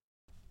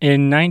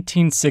In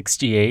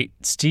 1968,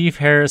 Steve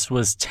Harris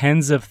was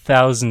tens of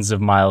thousands of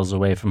miles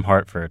away from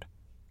Hartford,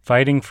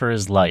 fighting for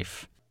his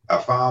life. I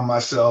found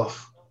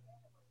myself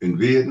in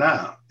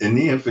Vietnam, in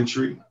the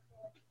infantry,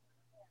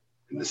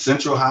 in the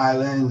Central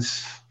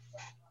Highlands,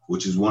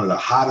 which is one of the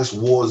hottest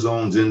war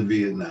zones in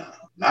Vietnam.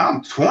 Now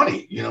I'm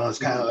 20, it's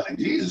kind of like,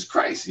 Jesus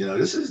Christ,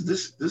 this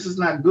is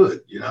not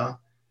good,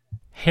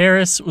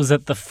 Harris was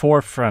at the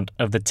forefront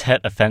of the Tet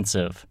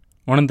Offensive,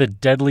 one of the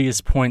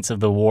deadliest points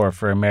of the war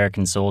for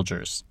American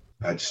soldiers.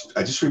 I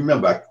just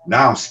remember,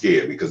 now I'm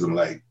scared because I'm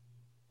like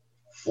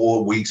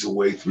 4 weeks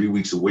away, 3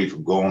 weeks away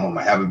from going home.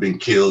 I haven't been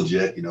killed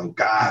yet.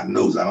 God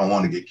knows I don't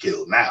want to get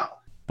killed now.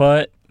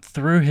 But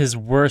through his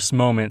worst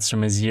moments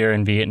from his year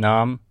in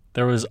Vietnam,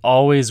 there was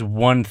always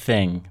one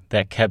thing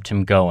that kept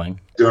him going.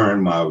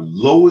 During my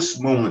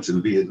lowest moments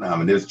in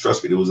Vietnam, and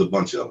trust me, there was a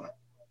bunch of them.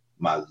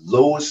 My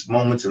lowest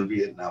moments in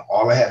Vietnam,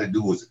 all I had to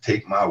do was to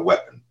take my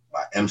weapon,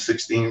 my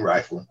M16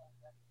 rifle,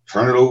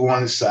 turn it over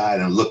on the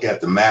side and look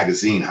at the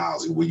magazine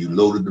housing where you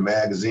loaded the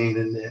magazine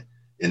in there.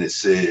 And it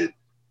said,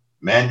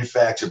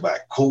 manufactured by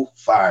Colt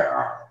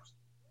Firearms,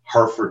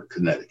 Hartford,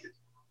 Connecticut.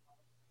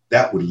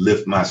 That would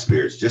lift my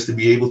spirits just to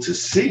be able to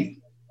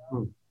see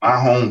my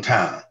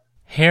hometown.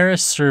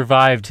 Harris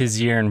survived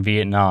his year in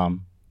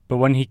Vietnam, but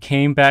when he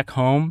came back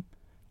home,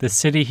 the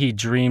city he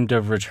dreamed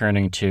of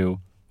returning to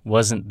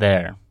wasn't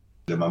there.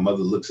 Then my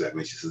mother looks at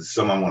me, she says,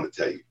 "Son, I want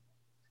to tell you.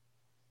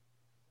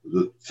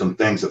 Look, some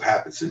things have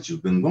happened since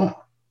you've been gone.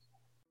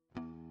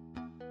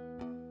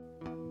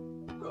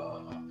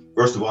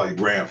 First of all, your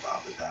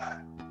grandfather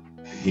died.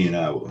 He and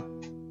I were.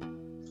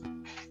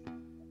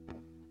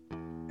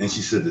 And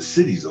she said, the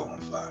city's on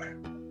fire."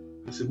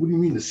 I said, "What do you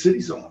mean the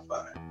city's on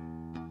fire?"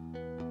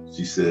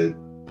 She said,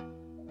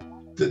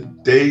 "The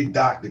day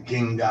Dr.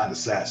 King got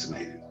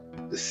assassinated,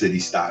 the city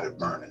started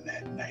burning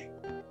that night.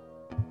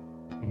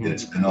 And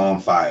it's been on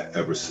fire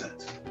ever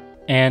since."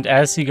 And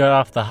as he got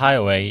off the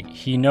highway,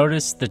 he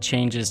noticed the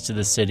changes to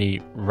the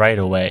city right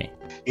away.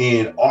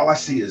 And all I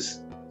see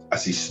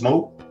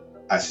smoke,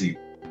 I see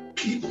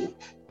people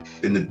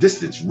in the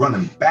distance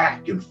running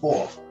back and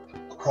forth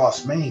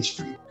across Main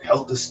Street,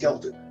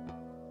 helter-skelter.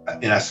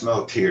 And I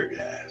smelled tear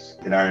gas.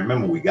 And I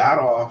remember we got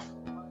off,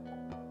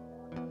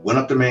 went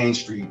up to Main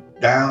Street,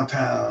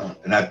 downtown,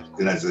 and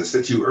as I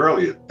said to you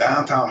earlier,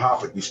 downtown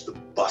Hartford used to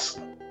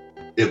bustle.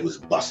 It was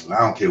bustling. I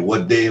don't care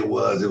what day it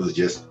was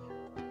just,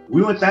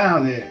 we went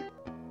down there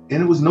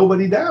and it was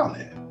nobody down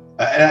there.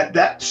 And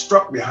that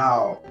struck me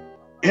how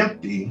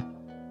empty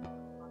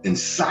and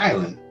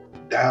silent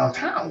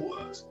downtown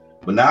was.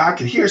 But now I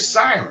can hear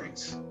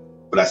sirens,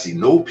 but I see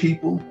no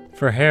people.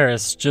 For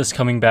Harris, just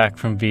coming back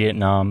from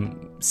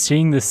Vietnam,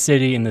 seeing the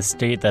city in the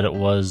state that it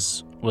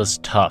was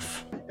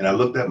tough. And I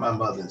looked at my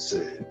mother and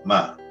said,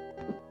 "Ma,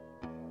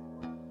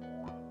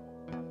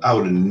 I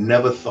would have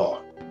never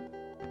thought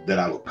that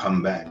I would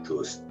come back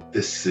to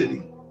this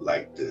city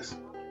like this.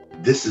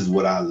 This is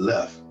what I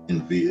left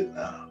in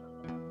Vietnam,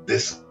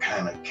 this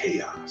kind of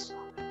chaos.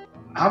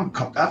 I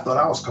thought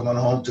I was coming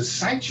home to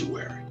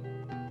sanctuary."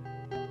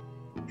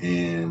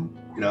 And,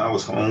 I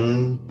was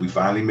home. We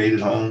finally made it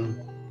home.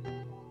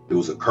 There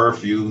was a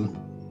curfew.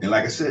 And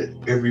like I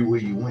said, everywhere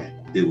you went,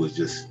 it was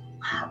just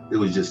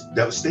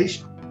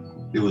devastation.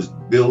 There was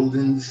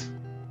buildings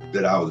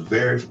that I was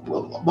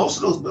most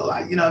of those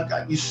buildings,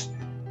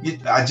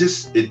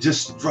 it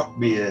just struck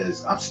me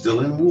as I'm still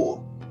in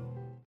war.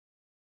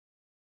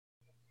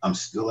 I'm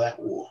still at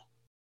war.